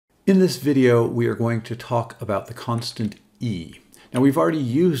In this video, we are going to talk about the constant e. Now, we've already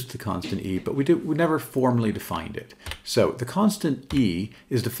used the constant e, but we never formally defined it. So the constant e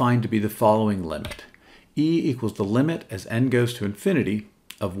is defined to be the following limit. E equals the limit as n goes to infinity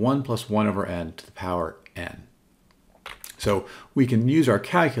of 1 plus 1 over n to the power n. So we can use our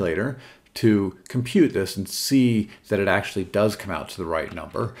calculator to compute this and see that it actually does come out to the right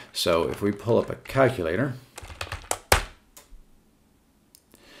number. So if we pull up a calculator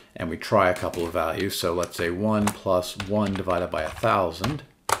and we try a couple of values, so let's say 1 plus 1 divided by 1,000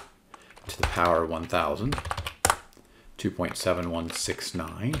 to the power 1,000,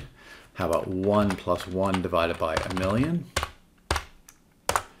 2.7169. How about 1 plus 1 divided by 1,000,000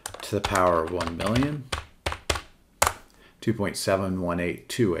 to the power of 1,000,000,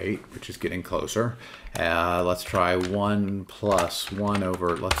 2.71828, which is getting closer. Let's try 1 plus 1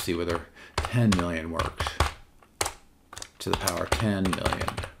 over, let's see whether 10 million works, to the power 10 million.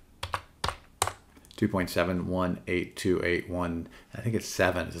 2.718281, I think it's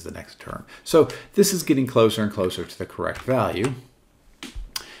 7 is the next term. So this is getting closer and closer to the correct value.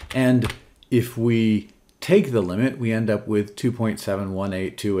 And if we take the limit, we end up with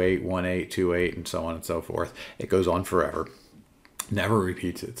 2.718281828 and so on and so forth. It goes on forever, never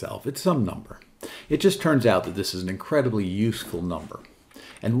repeats itself. It's some number. It just turns out that this is an incredibly useful number.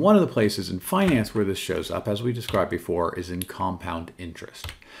 And one of the places in finance where this shows up, as we described before, is in compound interest.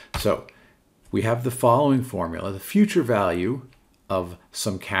 So we have the following formula. The future value of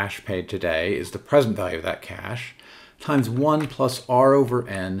some cash paid today is the present value of that cash, times 1 plus r over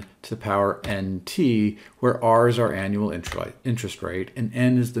n to the power nt, where r is our annual interest rate and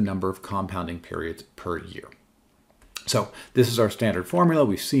n is the number of compounding periods per year. So this is our standard formula.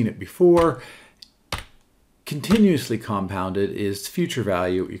 We've seen it before. Continuously compounded is future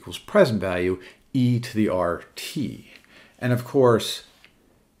value equals present value e to the rt. And of course,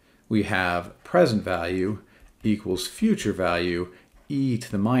 we have present value equals future value e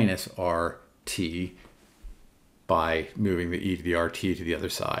to the minus rt by moving the e to the rt to the other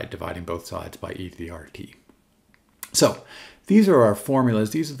side, dividing both sides by e to the rt. So these are our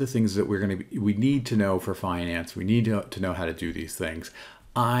formulas. These are the things that we need to know for finance. We need to know how to do these things.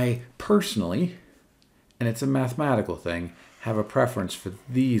 I personally, and it's a mathematical thing, have a preference for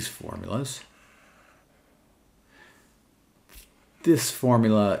these formulas. This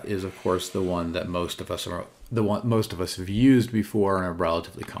formula is, of course, the one that most of us have used before and are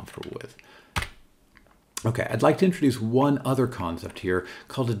relatively comfortable with. Okay, I'd like to introduce one other concept here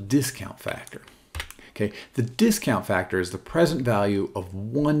called a discount factor. Okay, the discount factor is the present value of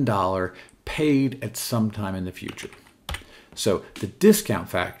 $1 paid at some time in the future. So the discount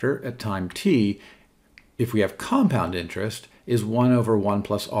factor at time t, if we have compound interest, is 1 over 1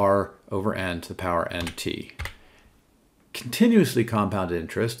 plus r over n to the power nt. Continuously compounded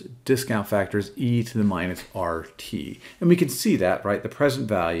interest, discount factor is e to the minus rt. And we can see that, right? The present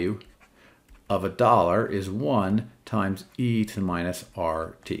value of $1 is 1 times e to the minus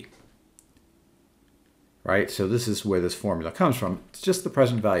rt. Right? So this is where this formula comes from. It's just the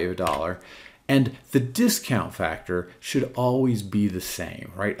present value of $1. And the discount factor should always be the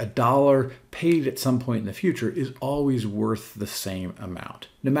same, right? $1 paid at some point in the future is always worth the same amount,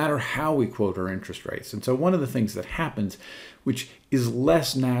 no matter how we quote our interest rates. And so one of the things that happens, which is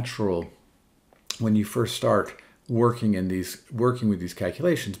less natural when you first start working with these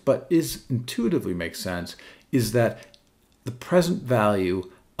calculations, but intuitively makes sense, is that the present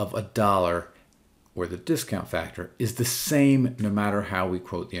value of $1, or the discount factor, is the same no matter how we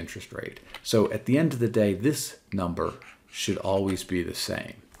quote the interest rate. So at the end of the day, this number should always be the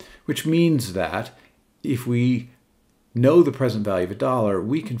same, which means that if we know the present value of $1,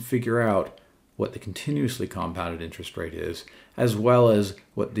 we can figure out what the continuously compounded interest rate is, as well as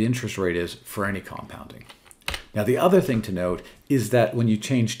what the interest rate is for any compounding. Now, the other thing to note is that when you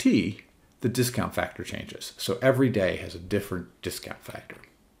change t, the discount factor changes. So every day has a different discount factor.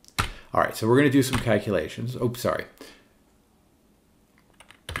 All right, so we're going to do some calculations. Oh, sorry.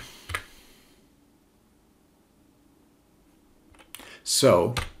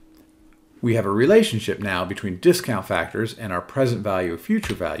 So we have a relationship now between discount factors and our present value of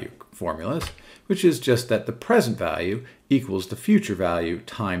future value formulas, which is just that the present value equals the future value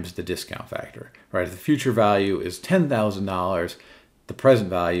times the discount factor. Right? If the future value is $10,000, the present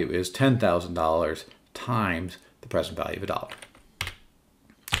value is $10,000 times the present value of $1.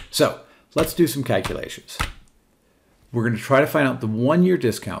 So let's do some calculations. We're going to try to find out the 1-year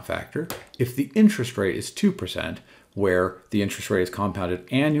discount factor if the interest rate is 2%, where the interest rate is compounded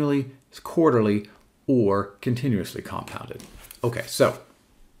annually, quarterly, or continuously compounded. Okay, so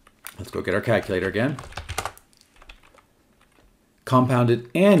let's go get our calculator again. Compounded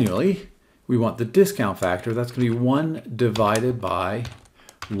annually, we want the discount factor. That's going to be 1 divided by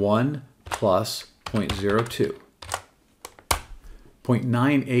 1 plus 0.02.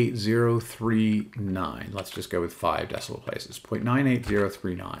 0.98039. Let's just go with 5 decimal places.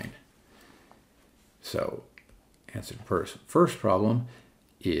 0.98039. So, answer to first problem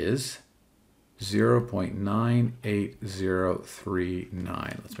is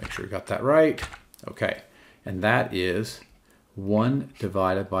 0.98039. Let's make sure we got that right. Okay, and that is 1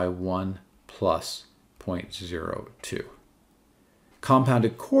 divided by 1 plus 0.02.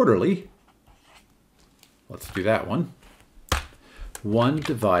 Compounded quarterly, let's do that one. 1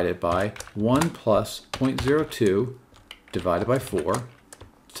 divided by 1 plus 0.02 divided by 4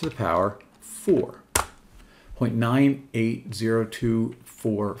 to the power 4.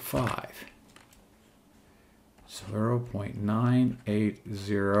 0.98025.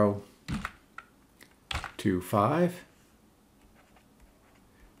 0.98025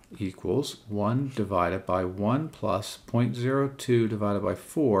 equals 1 divided by 1 plus 0.02 divided by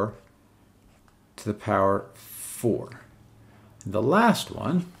 4 to the power 4. The last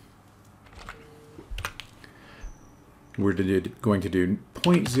one, we're going to do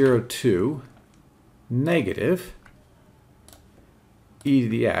 0.02 negative e to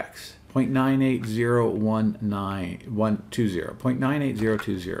the x, 0.98020,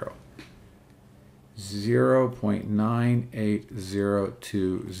 0.98020,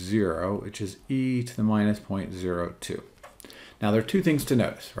 0.98020, which is e to the minus 0.02. Now there are two things to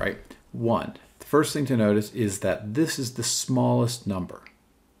notice, right? One, the first thing to notice is that this is the smallest number,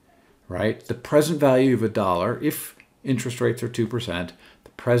 right? The present value of $1, if interest rates are 2%, the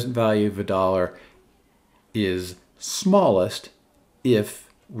present value of $1 is smallest if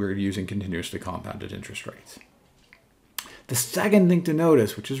we're using continuously compounded interest rates. The second thing to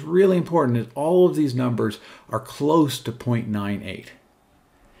notice, which is really important, is all of these numbers are close to 0.98.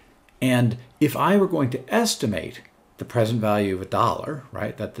 And if I were going to estimate the present value of $1,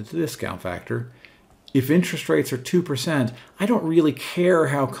 right, that's the discount factor, if interest rates are 2%, I don't really care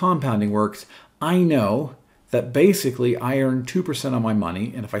how compounding works. I know that basically I earn 2% on my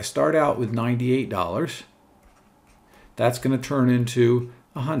money, and if I start out with $98, that's going to turn into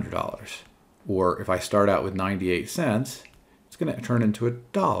 $100. Or if I start out with 98 cents, it's going to turn into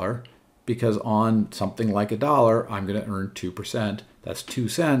 $1, because on something like $1, I'm going to earn 2%. That's 2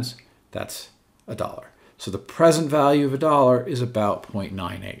 cents. That's $1. So the present value of $1 is about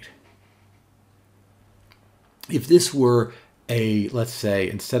 0.98. If this were a, let's say,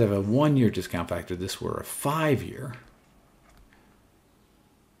 instead of a 1-year discount factor, this were a 5-year,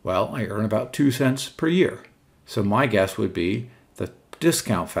 well, I earn about 2 cents per year. So my guess would be the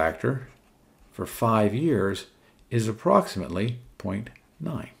discount factor for 5 years is approximately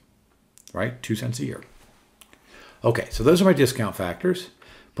 0.9, right? 2 cents a year. Okay, so those are my discount factors.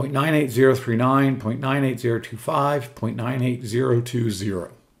 0.98039, 0.98025,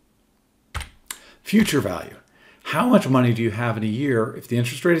 0.98020. Future value. How much money do you have in a year if the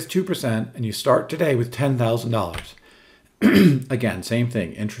interest rate is 2% and you start today with $10,000? Again, same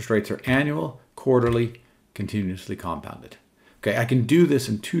thing. Interest rates are annual, quarterly, continuously compounded. Okay, I can do this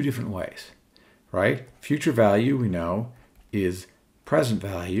in two different ways, right? Future value, we know, is present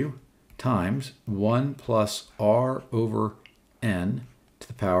value times 1 plus r over n to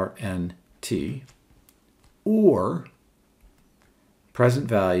the power nt, or present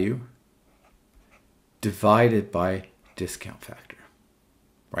value divided by discount factor,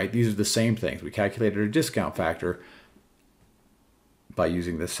 right? These are the same things. We calculated a discount factor by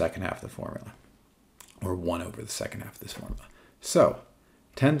using the second half of the formula, or 1 over the second half of this formula. So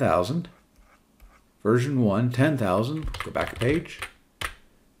 10,000, version 1, 10,000, go back a page,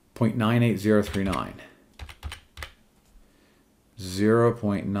 0.98039.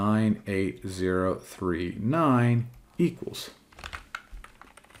 0.98039 equals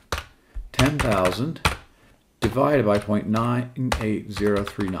 10,000 divided by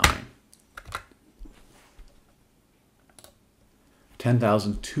 0.98039.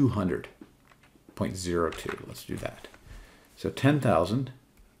 10,200.02. Let's do that. So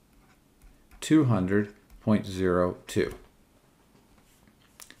 10,200.02.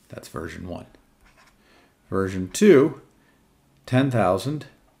 That's version 1. Version 2, 10,000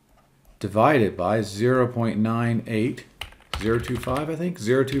 divided by 0.98025, I think,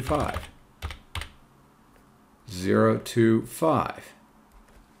 025. 025.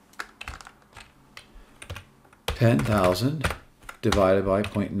 10,000 divided by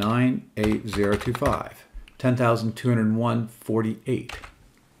 0.98025. 10,201.48.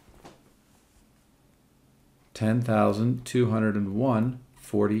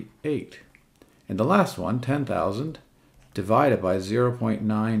 10,201.48. And the last one, 10,000 divided by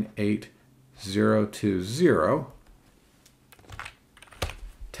 0.98020,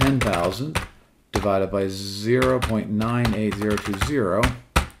 10,000 divided by 0.98020,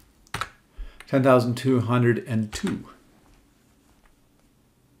 10,202.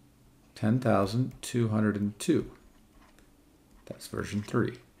 10,202. That's version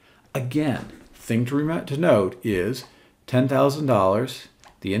 3. Again, thing to note is $10,000,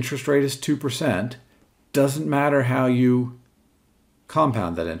 the interest rate is 2%. Doesn't matter how you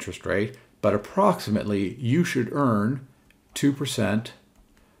compound that interest rate, but approximately you should earn 2%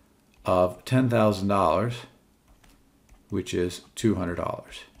 of $10,000, which is $200.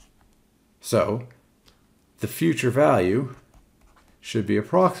 So the future value should be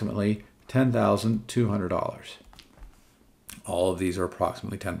approximately $10,200. All of these are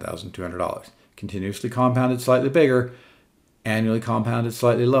approximately $10,200. Continuously compounded slightly bigger, annually compounded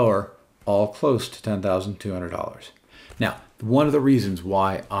slightly lower, all close to $10,200. Now, one of the reasons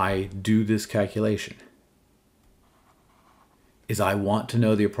why I do this calculation is I want to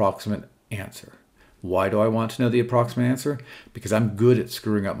know the approximate answer. Why do I want to know the approximate answer? Because I'm good at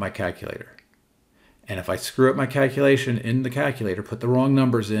screwing up my calculator. And if I screw up my calculation in the calculator, put the wrong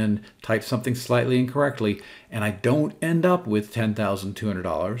numbers in, type something slightly incorrectly, and I don't end up with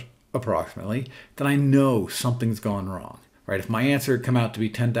 $10,200 approximately, then I know something's gone wrong, right? If my answer come out to be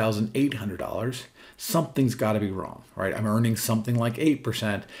 $10,800, something's got to be wrong, right? I'm earning something like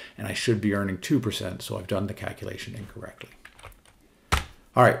 8%, and I should be earning 2%, so I've done the calculation incorrectly.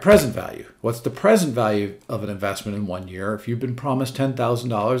 All right, present value. What's the present value of an investment in 1 year if you've been promised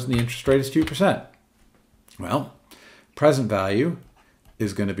 $10,000 and the interest rate is 2%? Well, present value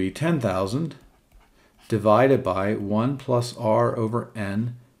is going to be 10,000 divided by 1 plus r over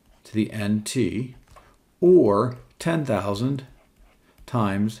n to the nt, or 10,000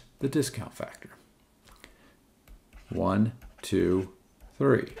 times the discount factor. 1, 2,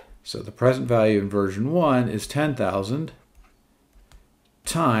 3. So the present value in version 1 is 10,000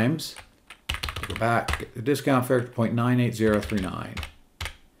 times, go back, get the discount factor, 0.98039.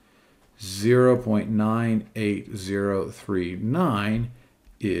 0.98039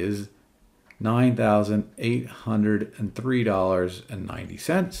 is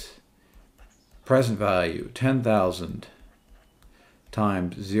 $9,803.90. Present value, 10,000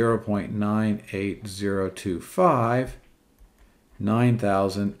 times 0.98025,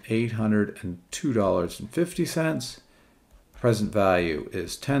 $9,802.50. Present value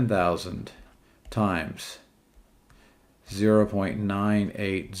is 10,000 times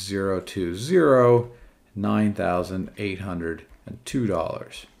 0.98020,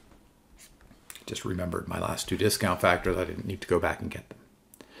 $9,802. Just remembered my last two discount factors. I didn't need to go back and get them.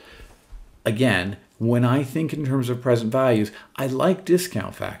 Again, when I think in terms of present values, I like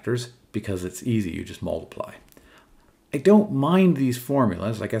discount factors because it's easy. You just multiply. I don't mind these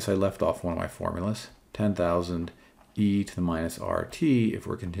formulas. I guess I left off one of my formulas. 10,000 e to the minus rt if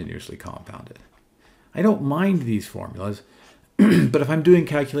we're continuously compounded. I don't mind these formulas, but if I'm doing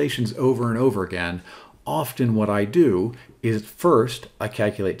calculations over and over again, often what I do is first I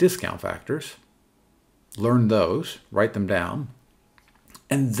calculate discount factors, learn those, write them down,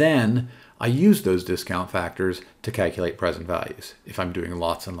 and then I use those discount factors to calculate present values if I'm doing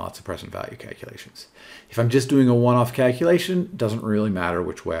lots and lots of present value calculations. If I'm just doing a one-off calculation, it doesn't really matter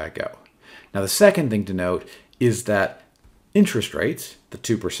which way I go. Now the second thing to note is that interest rates, the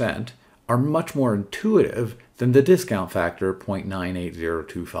 2%, are much more intuitive than the discount factor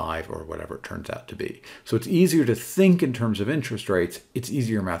 0.98025 or whatever it turns out to be. So it's easier to think in terms of interest rates. It's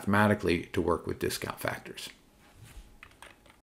easier mathematically to work with discount factors.